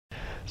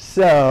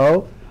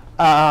So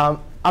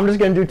I'm just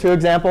going to do 2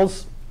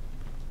 examples.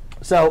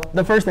 So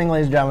the first thing,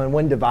 ladies and gentlemen,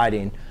 when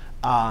dividing,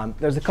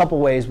 there's a couple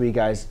ways we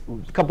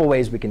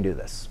can do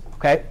this.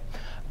 Okay.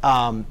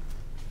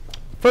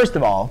 First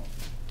of all,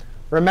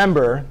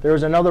 remember there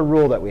was another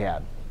rule that we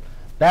had.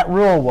 That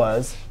rule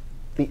was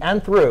the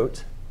nth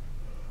root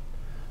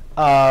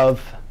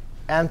of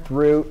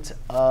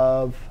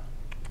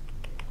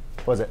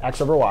what was it,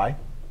 x over y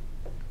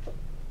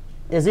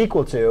is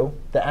equal to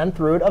the nth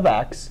root of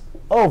x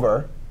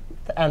over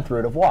the nth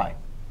root of y.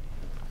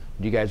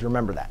 Do you guys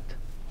remember that?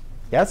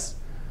 Yes?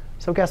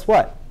 So guess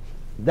what?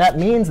 That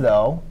means,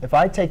 though, if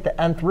I take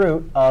the nth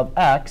root of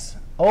x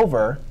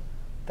over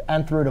the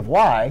nth root of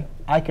y,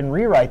 I can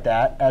rewrite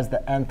that as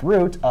the nth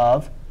root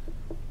of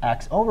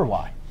x over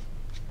y.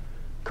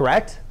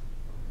 Correct?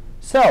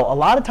 So a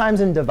lot of times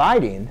in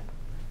dividing,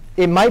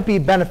 it might be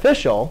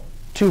beneficial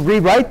to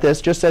rewrite this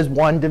just as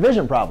one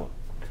division problem.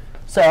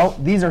 So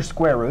these are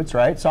square roots,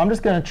 right? So I'm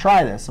just going to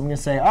try this. I'm going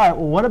to say, all right,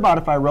 well, what about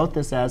if I wrote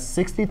this as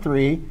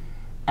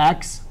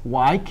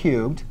 63xy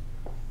cubed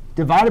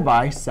divided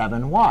by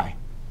 7y?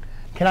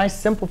 Can I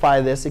simplify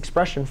this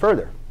expression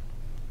further?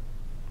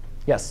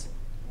 Yes?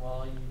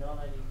 Well, you know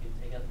that you can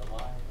take out the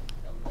y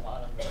on the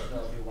bottom, so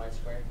it'll be y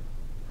squared.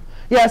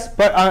 Yes,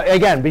 but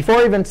again,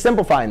 before even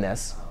simplifying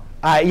this,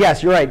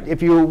 yes, you're right.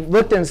 If you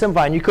looked in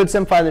simplifying, you could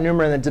simplify the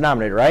numerator and the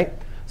denominator, right?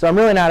 So I'm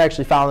really not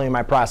actually following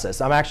my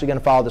process. I'm actually going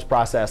to follow this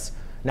process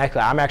next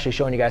class. I'm actually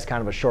showing you guys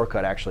kind of a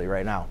shortcut actually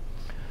right now.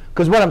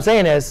 Because what I'm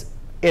saying is,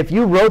 if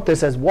you wrote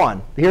this as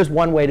 1, here's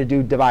one way to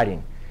do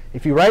dividing.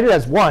 If you write it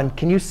as 1,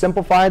 can you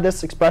simplify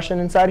this expression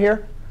inside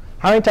here?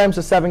 How many times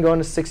does 7 go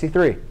into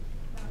 63?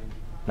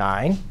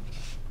 9.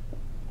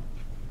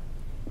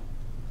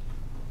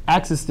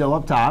 X is still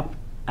up top.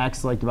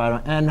 X like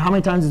divided by, and how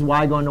many times does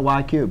y go into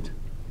y cubed?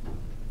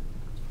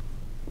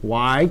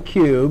 Y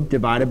cubed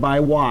divided by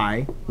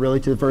y, really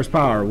to the first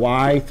power.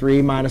 Y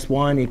 3 minus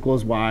 1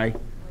 equals y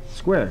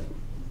squared.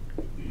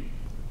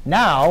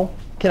 Now,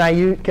 can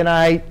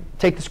I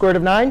take the square root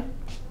of 9?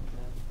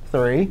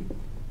 3.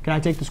 Can I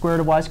take the square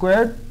root of y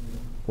squared?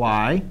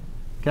 Y.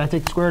 Can I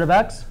take the square root of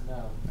x?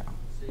 No.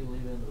 So you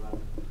leave it in the right.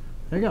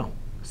 There you go.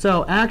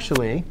 So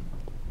actually,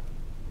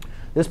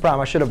 this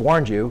problem, I should have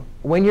warned you.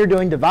 When you're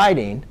doing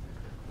dividing,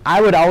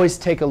 I would always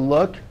take a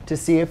look to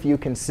see if you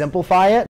can simplify it.